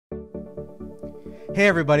Hey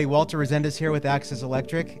everybody, Walter Resendez here with Access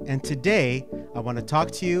Electric, and today I want to talk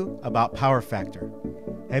to you about power factor.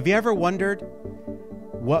 Have you ever wondered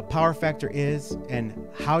what power factor is and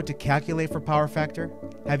how to calculate for power factor?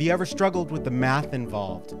 Have you ever struggled with the math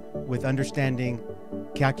involved with understanding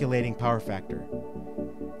calculating power factor?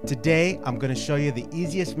 Today I'm going to show you the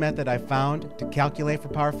easiest method I found to calculate for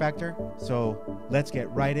power factor, so let's get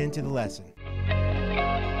right into the lesson.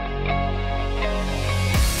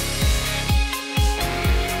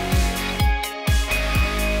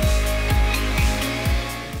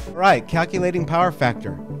 All right, calculating power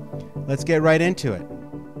factor. Let's get right into it.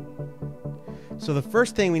 So the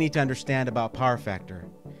first thing we need to understand about power factor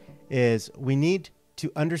is we need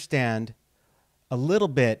to understand a little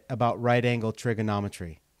bit about right angle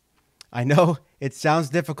trigonometry. I know it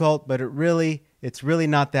sounds difficult, but it's really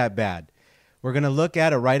not that bad. We're going to look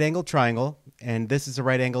at a right angle triangle, and this is a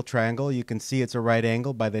right angle triangle. You can see it's a right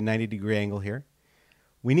angle by the 90-degree angle here.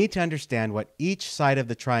 We need to understand what each side of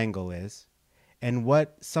the triangle is and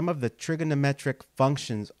what some of the trigonometric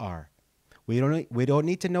functions are. We don't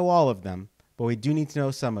need to know all of them, but we do need to know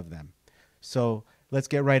some of them. So let's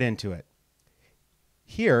get right into it.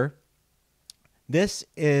 Here, this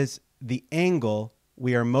is the angle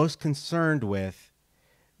we are most concerned with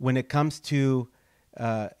when it comes to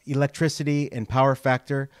electricity and power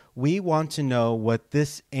factor. We want to know what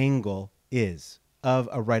this angle is of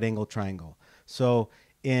a right angle triangle. So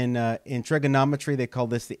in trigonometry, they call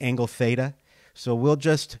this the angle theta. So we'll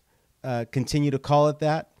just continue to call it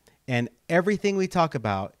that. And everything we talk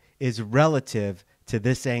about is relative to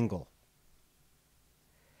this angle.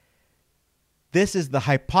 This is the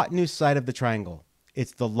hypotenuse side of the triangle.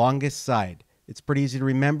 It's the longest side. It's pretty easy to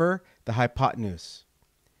remember, the hypotenuse.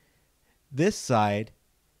 This side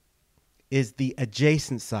is the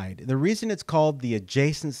adjacent side. The reason it's called the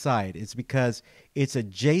adjacent side is because it's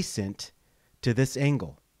adjacent to this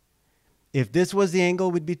angle. If this was the angle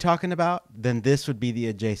we'd be talking about, then this would be the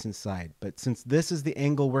adjacent side. But since this is the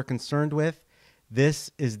angle we're concerned with, this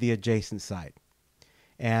is the adjacent side.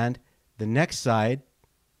 And the next side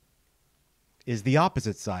is the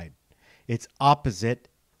opposite side. It's opposite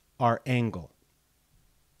our angle.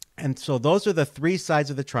 And so those are the three sides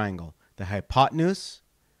of the triangle: the hypotenuse,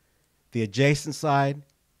 the adjacent side,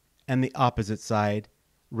 and the opposite side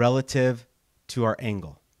relative to our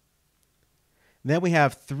angle. Then we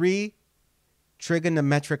have three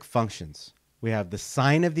trigonometric functions. We have the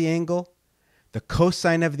sine of the angle, the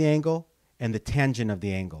cosine of the angle, and the tangent of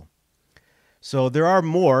the angle. So there are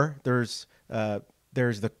more. There's the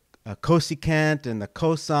cosecant and the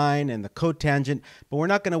cosine and the cotangent, but we're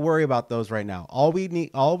not going to worry about those right now. All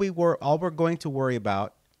we're going to worry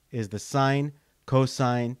about is the sine,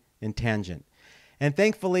 cosine, and tangent. And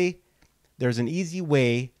thankfully, there's an easy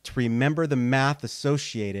way to remember the math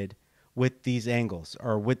associated with these angles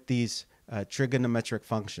or with these trigonometric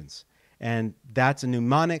functions. And that's a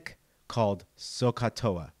mnemonic called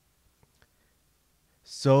SOHCAHTOA.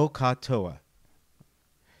 SOHCAHTOA.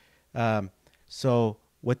 So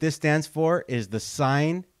what this stands for is the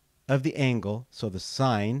sine of the angle. So the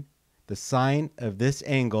sine of this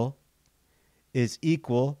angle is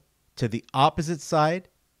equal to the opposite side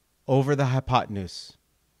over the hypotenuse.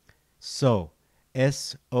 So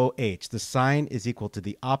SOH, the sine is equal to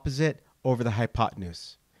the opposite over the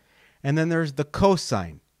hypotenuse. And then there's the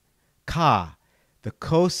cosine, ka. The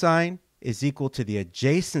cosine is equal to the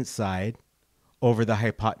adjacent side over the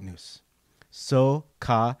hypotenuse. So,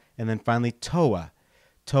 ka, and then finally toa.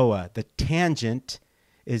 Toa, the tangent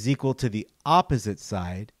is equal to the opposite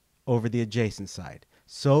side over the adjacent side.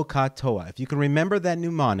 So, ka, toa. If you can remember that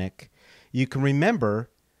mnemonic, you can remember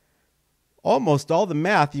almost all the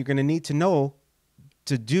math you're going to need to know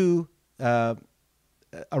to do a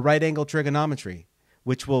right angle trigonometry,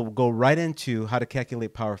 which will go right into how to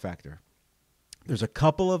calculate power factor. There's a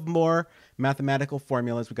couple of more mathematical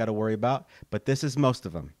formulas we got to worry about, but this is most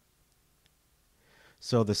of them.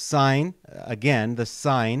 So the sine, again, the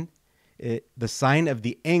sine of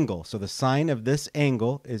the angle. So the sine of this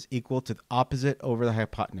angle is equal to the opposite over the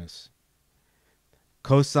hypotenuse.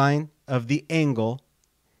 Cosine of the angle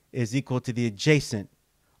is equal to the adjacent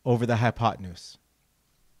over the hypotenuse.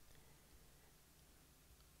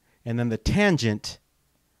 And then the tangent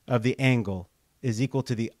of the angle is equal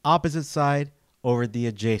to the opposite side over the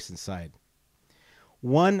adjacent side.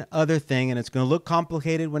 One other thing, and it's going to look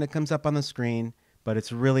complicated when it comes up on the screen, but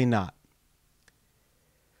it's really not.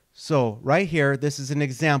 So right here, this is an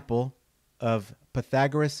example of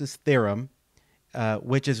Pythagoras' theorem,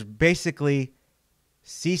 which is basically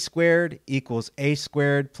c squared equals a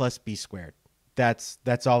squared plus b squared.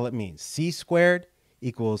 That's all it means. C squared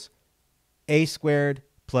equals a squared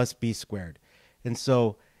plus b squared. And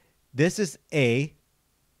so this is A.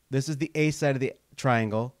 This is the A side of the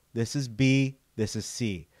triangle. This is B. This is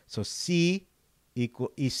C. So C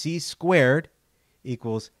squared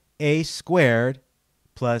equals A squared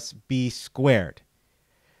plus B squared.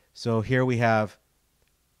 So here we have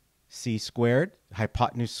C squared,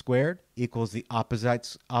 hypotenuse squared, equals the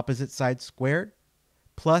opposite side squared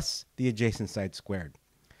plus the adjacent side squared.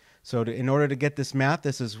 So in order to get this math,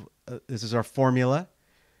 this is our formula.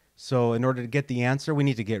 So in order to get the answer, we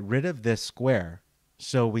need to get rid of this square.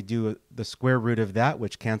 So we do the square root of that,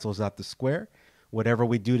 which cancels out the square. Whatever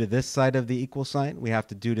we do to this side of the equal sign, we have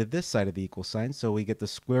to do to this side of the equal sign. So we get the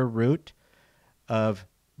square root of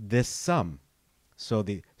this sum. So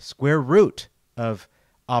the square root of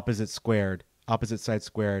opposite side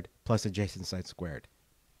squared plus adjacent side squared.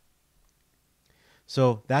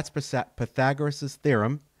 So that's Pythagoras'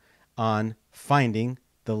 theorem on finding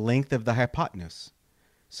the length of the hypotenuse.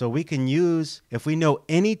 So we can use, if we know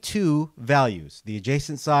any two values, the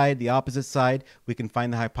adjacent side, the opposite side, we can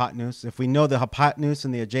find the hypotenuse. If we know the hypotenuse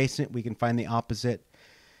and the adjacent, we can find the opposite.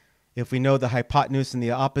 If we know the hypotenuse and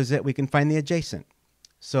the opposite, we can find the adjacent.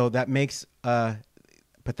 So that makes,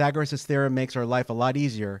 Pythagoras' theorem makes our life a lot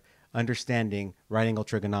easier understanding right-angle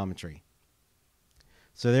trigonometry.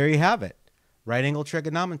 So there you have it, right-angle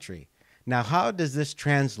trigonometry. Now, how does this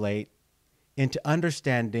translate into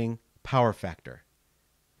understanding power factor?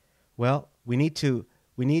 Well, we need to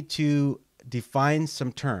define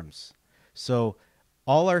some terms. So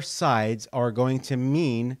all our sides are going to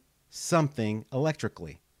mean something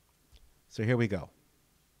electrically. So here we go.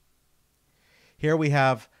 Here we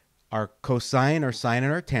have our cosine, our sine,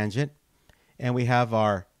 and our tangent, and we have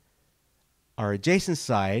our adjacent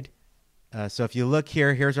side. So if you look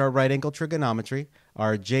here, here's our right-angle trigonometry.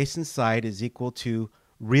 Our adjacent side is equal to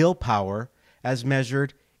real power as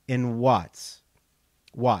measured in watts.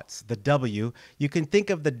 Watts, the W. You can think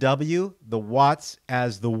of the W, the watts,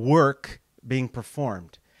 as the work being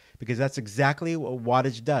performed, because that's exactly what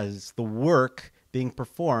wattage does. It's the work being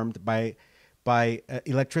performed by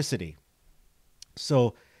electricity.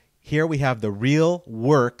 So here we have the real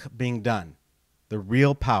work being done, the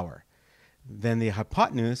real power. Then the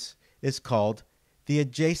hypotenuse is called the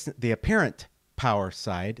apparent power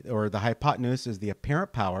side, or the hypotenuse is the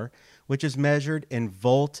apparent power, which is measured in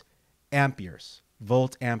volt amperes.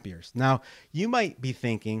 Now, you might be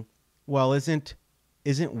thinking, well, isn't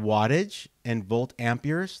wattage and volt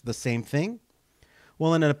amperes the same thing?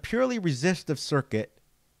 Well, in a purely resistive circuit,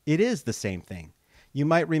 it is the same thing. You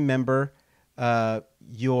might remember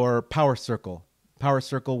your power circle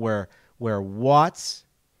where watts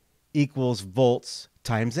equals volts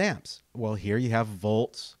times amps. Well, here you have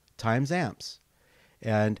volts times amps.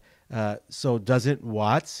 And so doesn't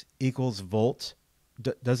watts equals volt?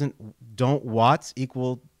 Don't watts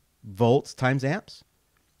equal volts times amps?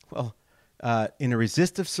 Well, in a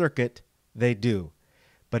resistive circuit, they do.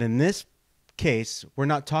 But in this case, we're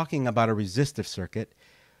not talking about a resistive circuit.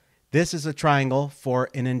 This is a triangle for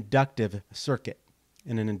an inductive circuit.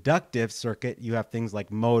 In an inductive circuit, you have things like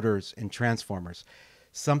motors and transformers,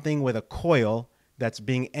 something with a coil that's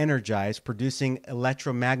being energized, producing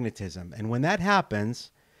electromagnetism. And when that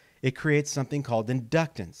happens, it creates something called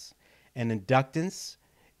inductance. And inductance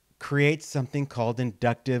creates something called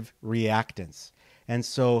inductive reactance. And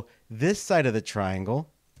so this side of the triangle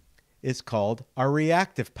is called our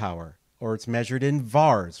reactive power, or it's measured in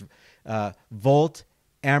VARs, volt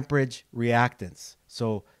amperage reactance.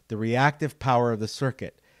 So the reactive power of the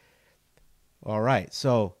circuit. All right,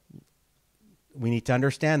 so we need to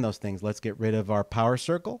understand those things. Let's get rid of our power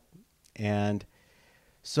circle. And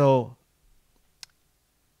so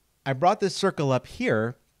I brought this circle up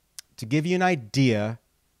here to give you an idea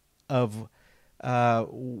of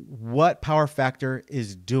what power factor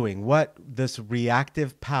is doing, what this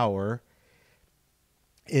reactive power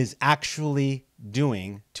is actually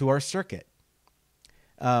doing to our circuit.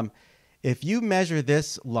 If you measure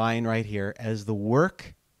this line right here as the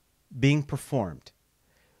work being performed,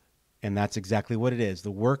 and that's exactly what it is,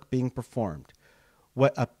 the work being performed.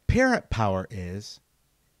 What apparent power is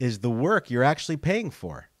the work you're actually paying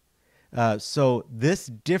for. So this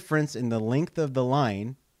difference in the length of the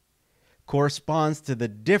line corresponds to the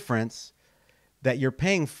difference that you're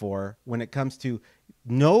paying for when it comes to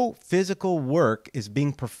no physical work is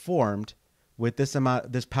being performed with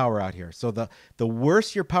this power out here. So the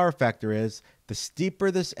worse your power factor is, the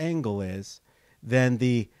steeper this angle is, then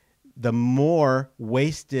the more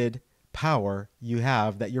wasted power you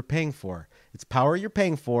have that you're paying for. It's power you're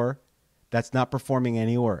paying for that's not performing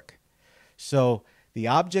any work. So the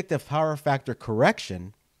object of power factor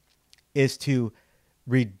correction is to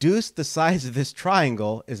reduce the size of this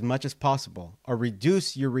triangle as much as possible, or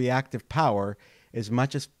reduce your reactive power as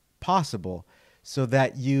much as possible, so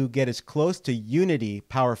that you get as close to unity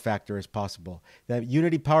power factor as possible. That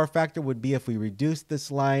unity power factor would be if we reduced this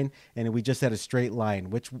line and we just had a straight line,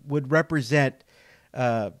 which would represent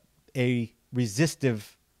a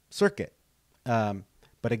resistive circuit.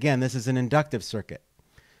 But again, this is an inductive circuit.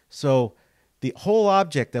 So the whole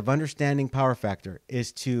object of understanding power factor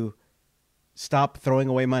is to stop throwing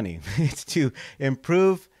away money. It's to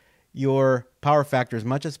improve your power factor as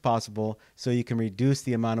much as possible so you can reduce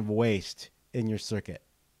the amount of waste in your circuit.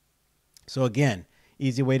 So again,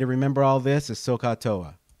 easy way to remember all this is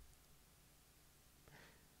SOHCAHTOA.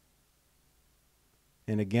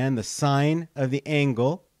 And again, the sine of the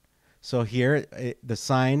angle. So here, the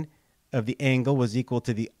sine of the angle was equal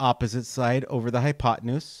to the opposite side over the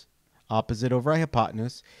hypotenuse. Opposite over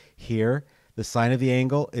hypotenuse. Here, the sine of the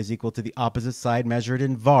angle is equal to the opposite side measured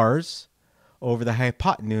in vars over the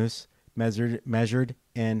hypotenuse measured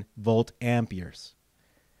in volt amperes.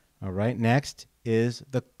 All right, next is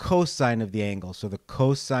the cosine of the angle. So the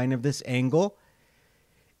cosine of this angle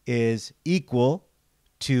is equal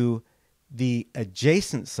to the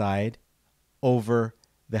adjacent side over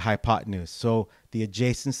the hypotenuse. So the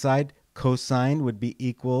adjacent side, cosine, would be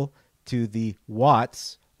equal to the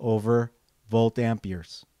watts over volt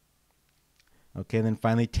amperes. Okay, and then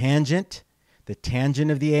finally tangent. The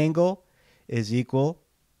tangent of the angle is equal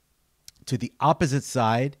to the opposite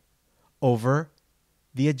side over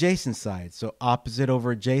the adjacent side. So opposite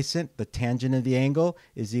over adjacent, the tangent of the angle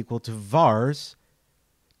is equal to vars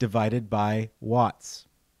divided by watts.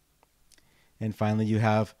 And finally, you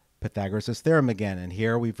have Pythagoras' theorem again. And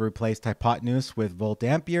here we've replaced hypotenuse with volt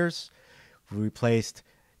amperes. We've replaced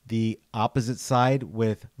the opposite side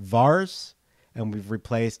with vars. And we've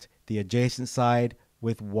replaced the adjacent side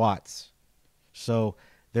with watts. So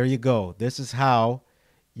there you go. This is how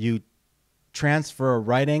you transfer a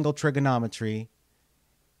right angle trigonometry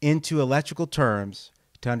into electrical terms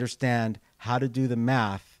to understand how to do the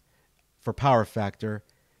math for power factor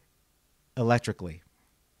electrically.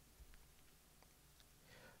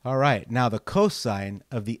 All right, now the cosine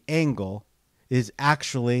of the angle is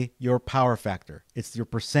actually your power factor. It's your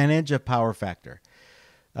percentage of power factor.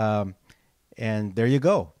 And there you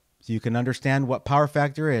go. So you can understand what power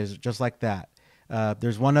factor is just like that.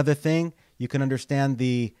 There's one other thing. You can understand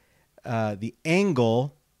the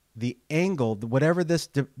angle. The angle, whatever this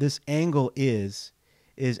angle is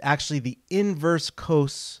actually the inverse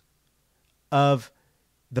cos of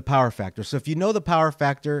the power factor. So if you know the power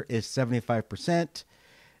factor is 75%,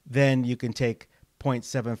 then you can take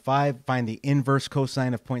 0.75, find the inverse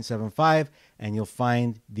cosine of 0.75, and you'll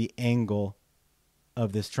find the angle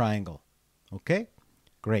of this triangle. Okay,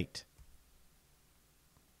 great.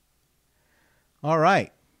 All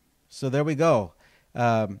right, so there we go.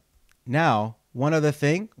 Now, one other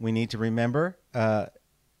thing we need to remember.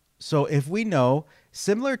 So if we know,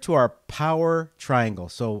 similar to our power triangle,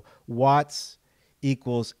 so watts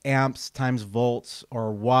equals amps times volts,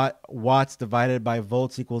 or watts divided by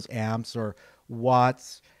volts equals amps, or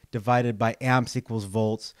watts divided by amps equals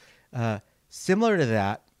volts. Similar to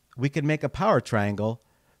that, we can make a power triangle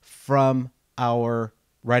from our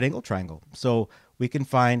right angle triangle. So we can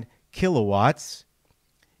find kilowatts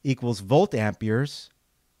equals volt amperes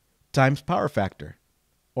times power factor,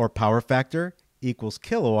 or power factor equals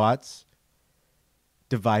kilowatts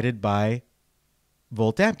divided by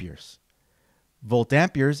volt amperes. Volt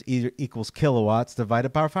amperes equals kilowatts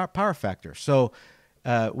divided by power factor. So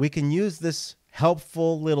we can use this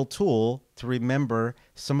helpful little tool to remember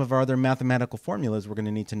some of our other mathematical formulas we're going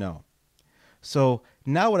to need to know. So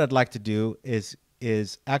now what I'd like to do is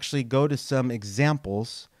actually go to some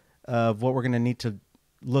examples of what we're going to need to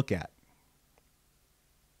look at.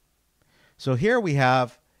 So here we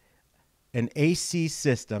have an AC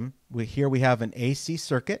system. Here we have an AC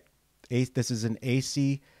circuit. This is an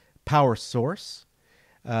AC power source.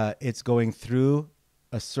 It's going through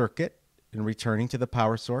a circuit and returning to the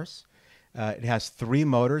power source. It has three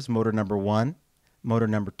motors: motor number 1, motor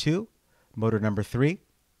number 2, motor number 3.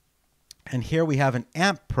 And here we have an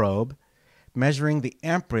amp probe measuring the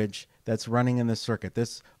amperage that's running in the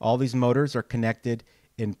circuit. All these motors are connected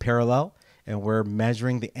in parallel, and we're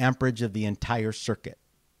measuring the amperage of the entire circuit.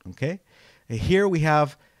 Okay? And here we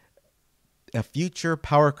have a future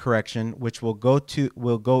power correction, which we'll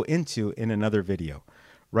go into in another video.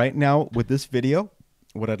 Right now, with this video,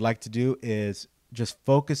 what I'd like to do is just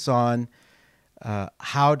focus on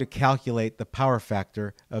how to calculate the power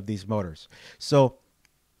factor of these motors. So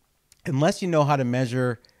unless you know how to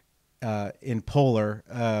measure in polar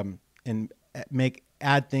and make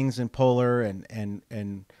add things in polar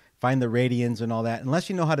and find the radians and all that. Unless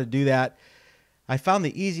you know how to do that, I found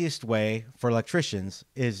the easiest way for electricians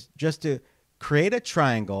is just to create a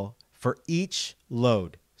triangle for each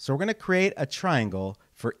load. So we're going to create a triangle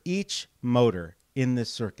for each motor in this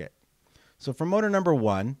circuit. So for motor number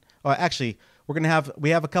one, actually, we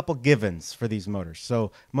have a couple givens for these motors.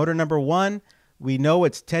 So motor number one, we know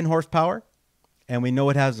it's 10 horsepower, and we know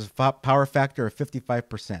it has a power factor of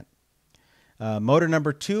 55%. Motor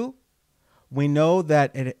number two, we know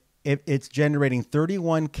that it's generating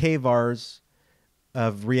 31 kVARs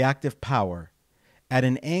of reactive power at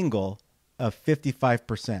an angle of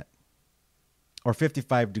 55%, or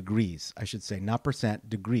 55 degrees, I should say, not percent,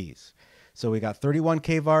 degrees. So we got 31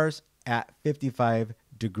 kVARs at 55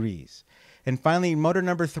 degrees. And finally, motor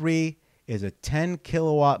number three is a 10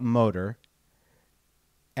 kilowatt motor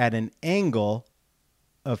at an angle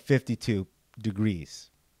of 52 degrees.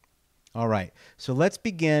 All right, so let's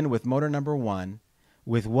begin with motor number one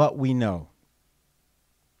with what we know.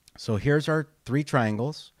 So here's our three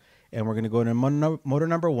triangles, and we're going to go to motor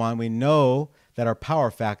number one. We know that our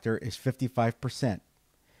power factor is 55%.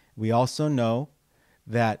 We also know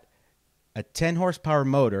that a 10 horsepower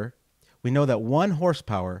motor, we know that 1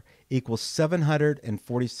 horsepower equals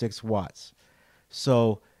 746 watts.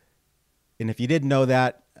 So, and if you didn't know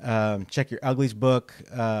that, check your Uglies book,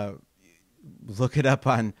 look it up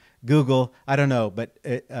on Google. I don't know, but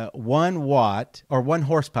 1 watt or 1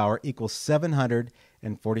 horsepower equals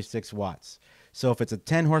 746 watts. So if it's a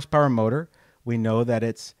 10 horsepower motor, we know that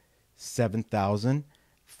it's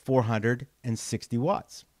 7,460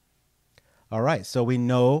 watts. All right, so we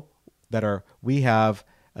know that we have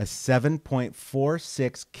a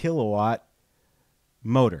 7.46 kilowatt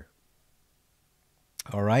motor.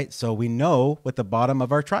 All right, so we know what the bottom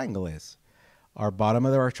of our triangle is. Our bottom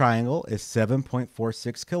of our triangle is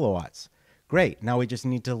 7.46 kilowatts. Great, now we just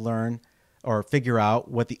need to learn or figure out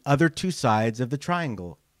what the other two sides of the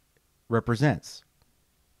triangle represents.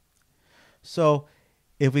 So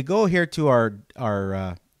if we go here to our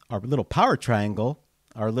little power triangle,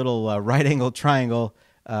 our little right angle triangle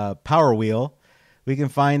power wheel, we can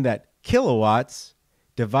find that kilowatts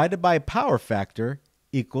divided by power factor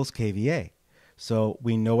equals kVA. So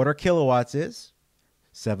we know what our kilowatts is,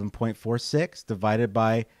 7.46 divided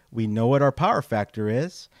by, we know what our power factor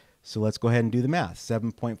is. So let's go ahead and do the math.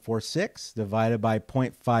 7.46 divided by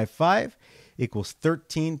 0.55 equals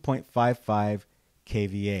 13.55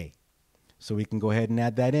 kVA. So we can go ahead and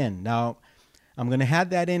add that in. Now, I'm going to add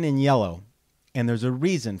that in yellow, and there's a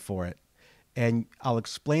reason for it. And I'll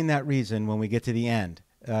explain that reason when we get to the end.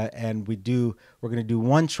 And we're going to do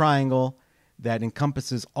one triangle that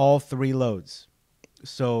encompasses all three loads.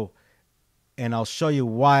 So, and I'll show you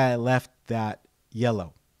why I left that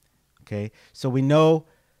yellow. Okay, so we know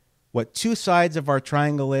what two sides of our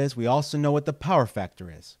triangle is. We also know what the power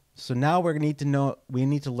factor is. So now we need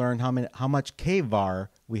to learn how much kVAR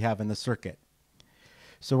we have in the circuit.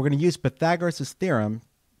 So we're going to use Pythagoras' theorem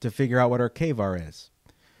to figure out what our kVAR is.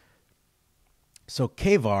 So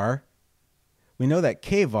kVAR, we know that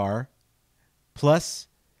kVAR plus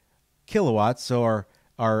kilowatts, so our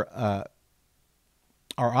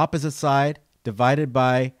opposite side divided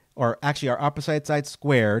by, or actually our opposite side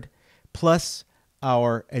squared plus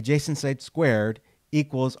our adjacent side squared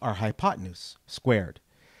equals our hypotenuse squared.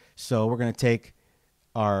 So we're going to take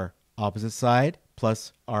our opposite side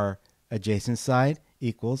plus our adjacent side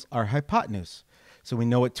equals our hypotenuse. So we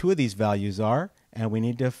know what two of these values are, and we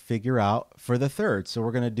need to figure out for the third. So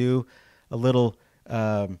we're going to do a little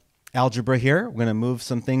algebra here. We're going to move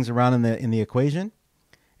some things around in the equation.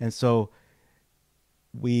 And so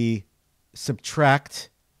we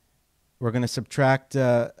subtract, we're going to subtract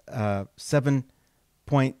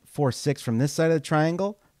 7.46 from this side of the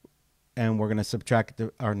triangle, and we're going to subtract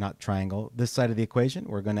this side of the equation.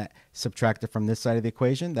 We're going to subtract it from this side of the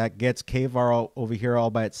equation. That gets kVAR over here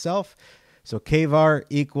all by itself. So kVAR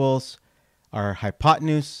equals our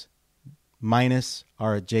hypotenuse minus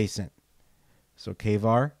our adjacent. So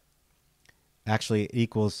kVAR actually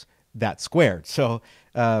equals that squared. So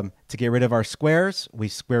to get rid of our squares, we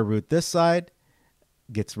square root this side.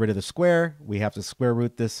 Gets rid of the square, we have to square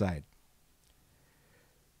root this side.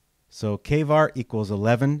 So kVAR equals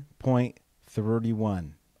 11.31.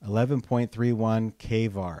 11.31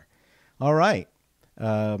 kVAR. All right.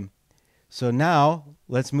 So now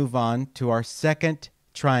let's move on to our second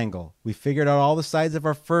triangle. We figured out all the sides of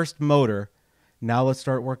our first motor. Now let's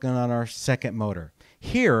start working on our second motor.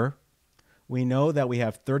 Here, we know that we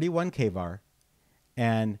have 31 kVAR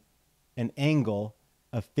and an angle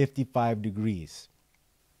of 55 degrees.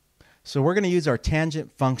 So we're going to use our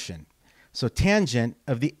tangent function. So tangent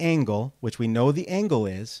of the angle, which we know the angle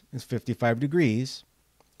is 55 degrees,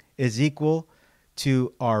 is equal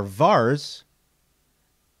to our vars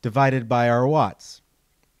divided by our watts,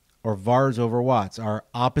 or vars over watts, our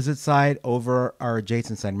opposite side over our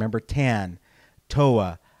adjacent side. Remember tan,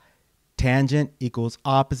 TOA, tangent equals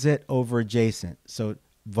opposite over adjacent. So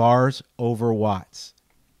vars over watts.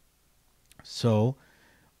 So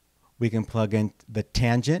we can plug in the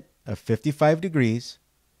tangent of 55 degrees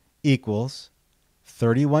equals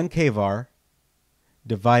 31 kvar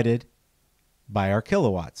divided by our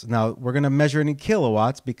kilowatts. Now we're going to measure it in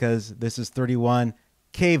kilowatts because this is 31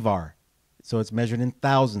 kvar. So it's measured in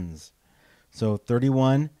thousands. So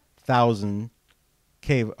 31,000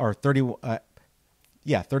 or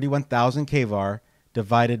 31,000 kvar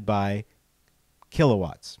divided by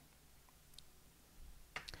kilowatts.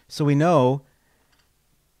 So we know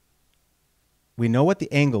what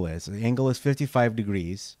the angle is. The angle is 55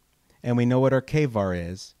 degrees, and we know what our kvar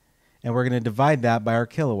is, and we're going to divide that by our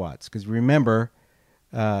kilowatts, because remember,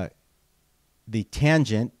 the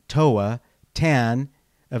tangent, TOA, tan,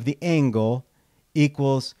 of the angle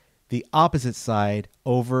equals the opposite side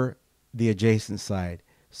over the adjacent side.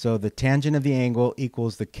 So the tangent of the angle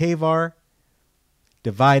equals the kvar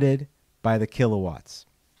divided by the kilowatts.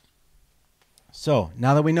 So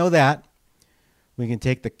now that we know that, we can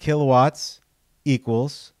take the kilowatts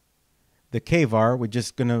equals the kvar. We're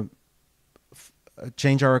just going to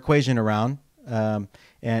change our equation around and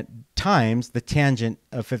times the tangent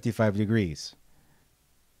of 55 degrees.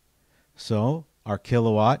 So our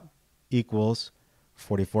kilowatt equals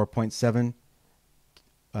 44.27.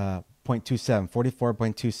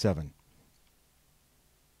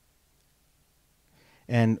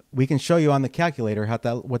 And we can show you on the calculator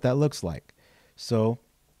what that looks like. So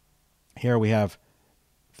here we have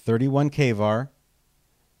 31 kvar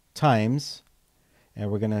times, and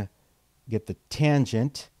we're going to get the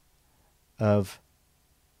tangent of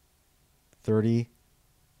the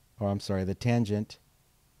tangent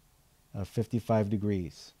of 55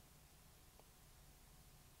 degrees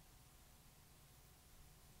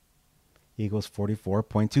equals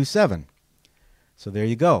 44.27. So there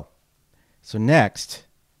you go. So now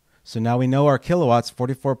we know our kilowatts,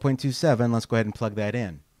 44.27. Let's go ahead and plug that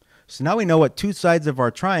in. So now we know what two sides of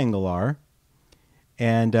our triangle are.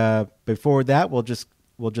 And before that, we'll just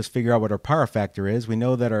figure out what our power factor is. We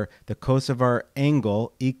know that the cos of our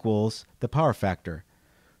angle equals the power factor.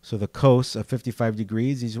 So the cos of 55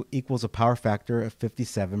 degrees equals a power factor of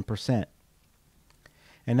 57%.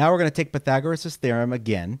 And now we're going to take Pythagoras' theorem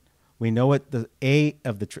again. We know what the A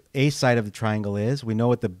side of the triangle is. We know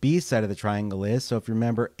what the B side of the triangle is. So if you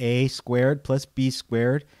remember, A squared plus B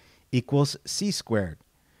squared equals C squared.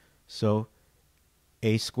 So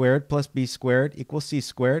A squared plus B squared equals C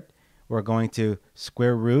squared. We're going to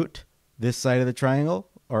square root this side of the triangle,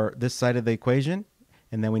 or this side of the equation,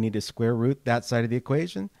 and then we need to square root that side of the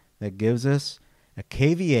equation. That gives us a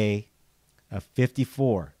kVA of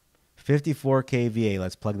 54. 54 kVA.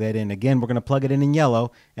 Let's plug that in. Again, we're going to plug it in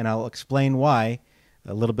yellow, and I'll explain why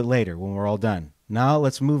a little bit later when we're all done. Now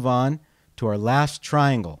let's move on to our last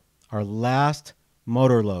triangle, our last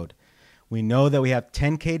motor load. We know that we have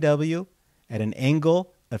 10 kW at an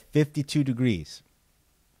angle of 52 degrees.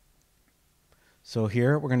 So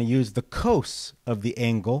here we're going to use the cos of the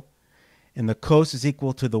angle, and the cos is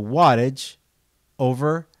equal to the wattage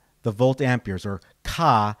over the volt amperes, or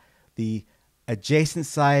Ka, the adjacent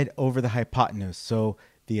side over the hypotenuse. So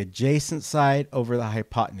the adjacent side over the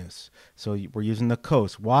hypotenuse. So we're using the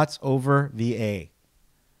cos, watts over VA.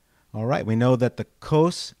 All right, we know that the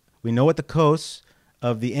cos, we know what the cos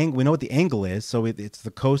of the angle, we know what the angle is, so it's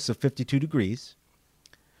the cos of 52 degrees.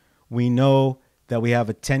 We know that we have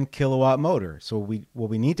a 10 kilowatt motor. So what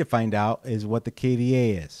we need to find out is what the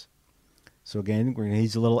kVA is. So again, we're going to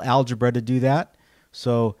use a little algebra to do that.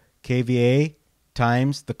 So kVA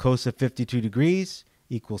times the cos of 52 degrees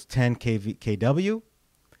equals 10 kW.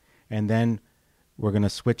 And then we're going to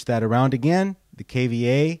switch that around again. The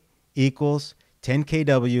kVA equals 10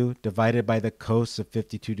 kW divided by the cos of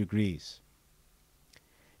 52 degrees.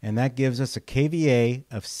 And that gives us a kVA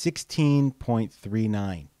of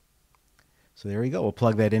 16.39. So there we go. We'll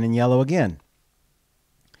plug that in yellow again.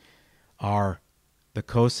 The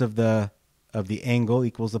cos of the angle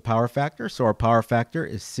equals the power factor. So our power factor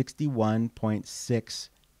is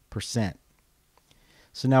 61.6%.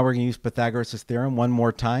 So now we're going to use Pythagoras' theorem one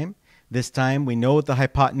more time. This time we know what the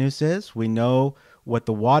hypotenuse is. We know what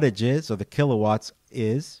the wattage is, or the kilowatts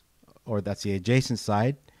is, or that's the adjacent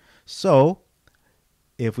side. So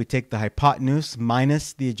if we take the hypotenuse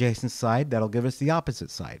minus the adjacent side, that'll give us the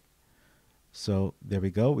opposite side. So there we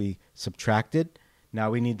go. We subtracted.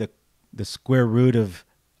 Now we need the the square root of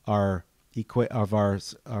our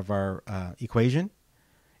equation,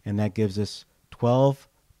 and that gives us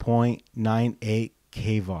 12.98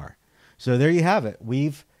 kVAR. So there you have it.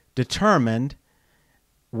 We've determined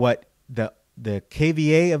what the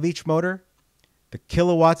kVA of each motor, the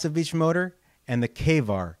kilowatts of each motor, and the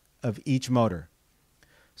kVAR of each motor.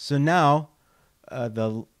 So now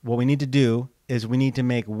what we need to do is we need to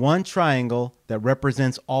make one triangle that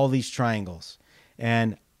represents all these triangles.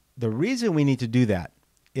 And the reason we need to do that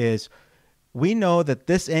is we know that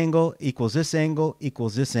this angle equals this angle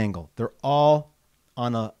equals this angle. They're all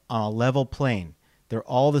on a level plane. They're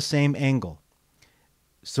all the same angle.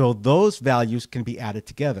 So those values can be added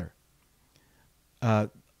together.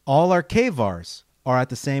 All our kVARs are at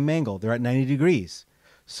the same angle. They're at 90 degrees.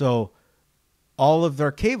 So all of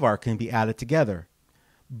their kVAR can be added together.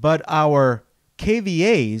 But our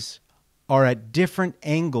kVAs are at different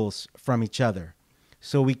angles from each other.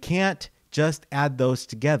 So we can't just add those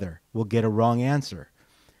together. We'll get a wrong answer.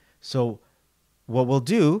 So what we'll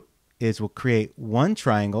do is we'll create one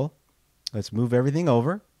triangle. Let's move everything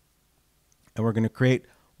over. And we're going to create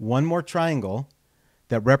one more triangle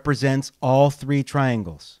that represents all three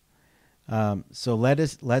triangles. So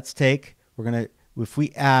let's take, if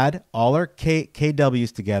we add all our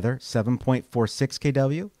kWs together, 7.46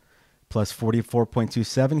 kW plus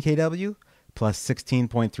 44.27 kW plus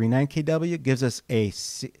 16.39 kW gives us a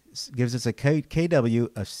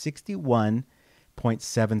kW of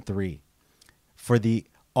 61.73 for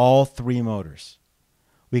all three motors.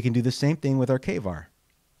 We can do the same thing with our kVAR.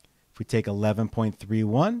 If we take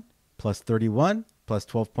 11.31 plus 31 plus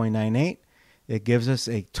 12.98, it gives us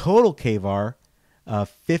a total kVAR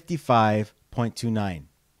of 55.29.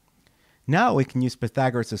 Now we can use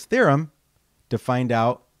Pythagoras' theorem to find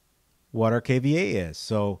out what our kVA is.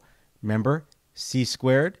 So remember, C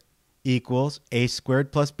squared equals A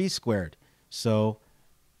squared plus B squared. So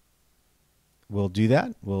we'll do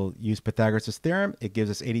that. We'll use Pythagoras' theorem. It gives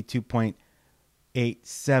us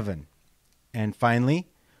 82.87. And finally,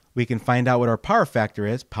 we can find out what our power factor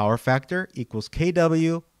is. Power factor equals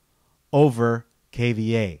kW over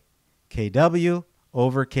kVA. kW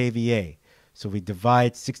over kVA. So we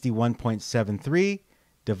divide 61.73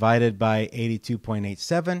 divided by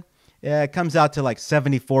 82.87. It comes out to like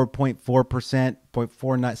 74.4%,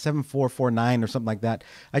 7449 or something like that.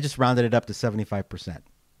 I just rounded it up to 75%.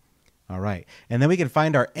 All right. And then we can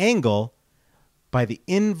find our angle by the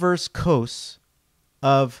inverse cos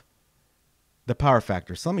of the power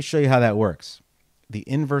factor. So let me show you how that works. The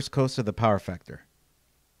inverse cos of the power factor.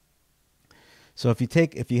 So if you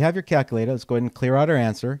have your calculator, let's go ahead and clear out our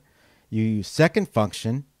answer. You use second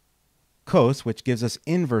function, cos, which gives us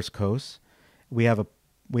inverse cos. We have a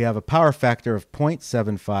power factor of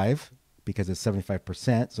 0.75 because it's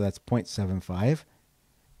 75%, so that's 0.75.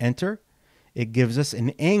 Enter. It gives us an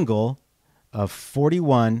angle of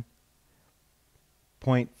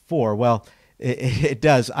 41.4. Well, it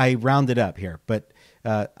does. I rounded up here, but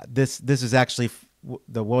this is actually what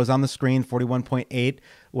was on the screen. 41.8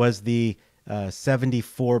 was the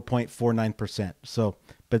 74.49%. So,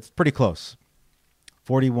 but it's pretty close.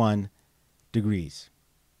 41 degrees.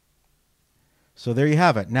 So there you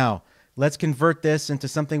have it. Now, let's convert this into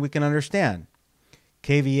something we can understand.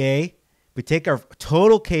 kVA, we take our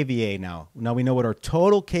total kVA now. Now we know what our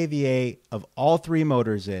total kVA of all three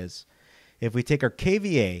motors is. If we take our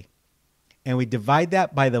kVA and we divide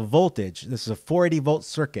that by the voltage, this is a 480 volt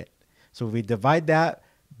circuit. So if we divide that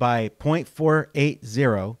by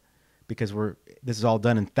 0.480, because this is all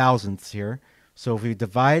done in thousandths here. So if we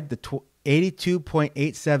divide the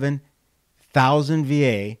 82.87 thousand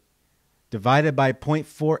VA divided by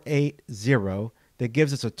 0.480, that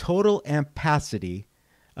gives us a total ampacity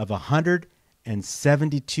of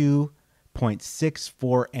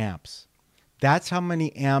 172.64 amps. That's how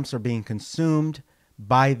many amps are being consumed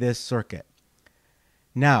by this circuit.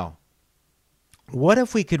 Now, what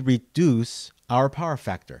if we could reduce our power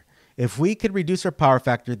factor? If we could reduce our power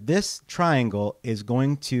factor, this triangle is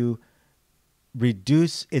going to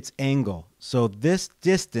reduce its angle. So this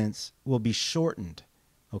distance will be shortened.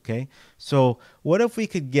 Okay? So what if we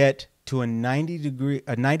could get to a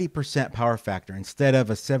 90% power factor instead of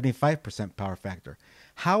a 75% power factor?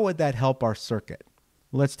 How would that help our circuit?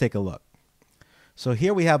 Let's take a look. So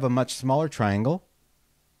here we have a much smaller triangle,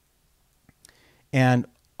 and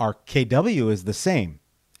our kW is the same.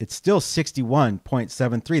 It's still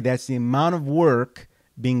 61.73. That's the amount of work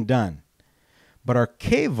being done. But our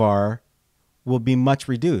kVAR will be much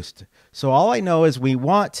reduced. So all I know is we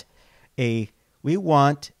want a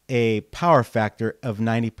power factor of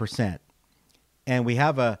 90%. And we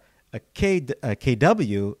have a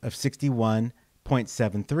kW of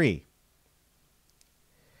 61.73.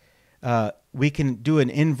 we can do an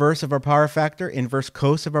inverse of our power factor, inverse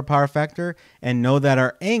cos of our power factor, and know that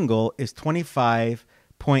our angle is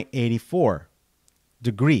 25.84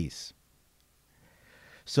 degrees.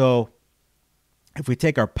 So if we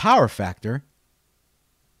take our power factor,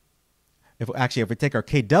 if we take our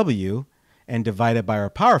kW and divide it by our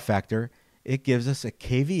power factor, it gives us a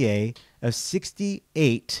kVA of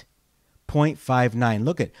 68.59.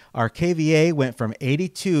 Look at our kVA went from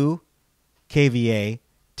 82 kVA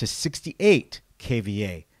to 68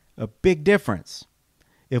 kVA, a big difference.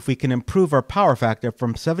 If we can improve our power factor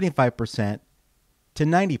from 75% to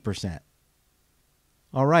 90%.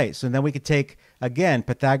 All right, so then we could take, again,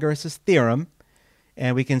 Pythagoras' theorem,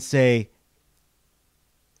 and we can say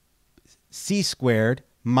c squared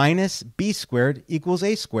minus b squared equals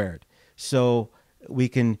a squared. So we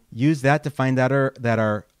can use that to find out that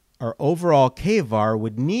our overall kVAR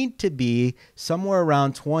would need to be somewhere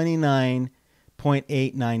around 29.89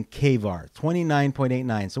 kVAR,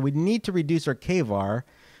 29.89. So we need to reduce our kVAR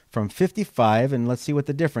from 55, and let's see what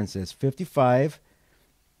the difference is.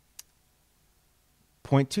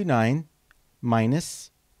 55.29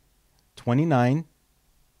 minus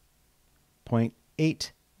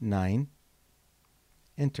 29.89.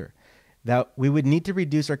 Enter. That we would need to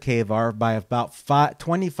reduce our kVAR by about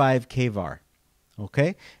 25 kVAR.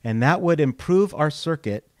 Okay? And that would improve our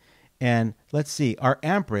circuit. And let's see, our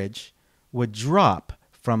amperage would drop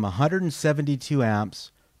from 172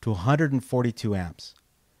 amps to 142 amps.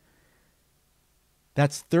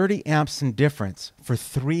 That's 30 amps in difference for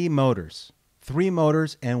 3 motors. 3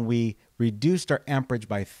 motors, and we reduced our amperage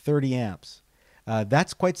by 30 amps.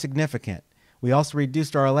 That's quite significant. We also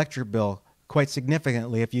reduced our electric bill quite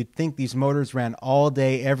significantly. If you think these motors ran all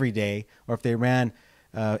day, every day, or if they ran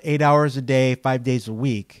 8 hours a day, 5 days a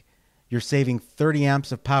week, you're saving 30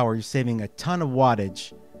 amps of power. You're saving a ton of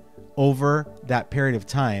wattage over that period of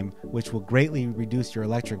time, which will greatly reduce your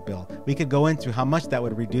electric bill. We could go into how much that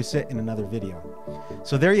would reduce it in another video.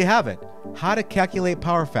 So there you have it. How to calculate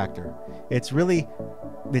power factor. It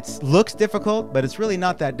looks difficult, but it's really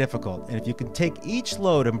not that difficult. And if you can take each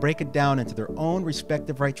load and break it down into their own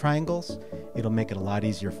respective right triangles, it'll make it a lot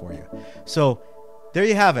easier for you. So there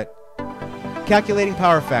you have it. Calculating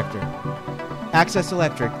power factor. Access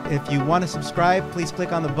Electric. If you want to subscribe, please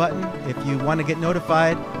click on the button. If you want to get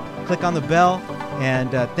notified, click on the bell.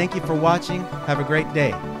 And thank you for watching. Have a great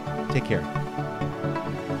day. Take care.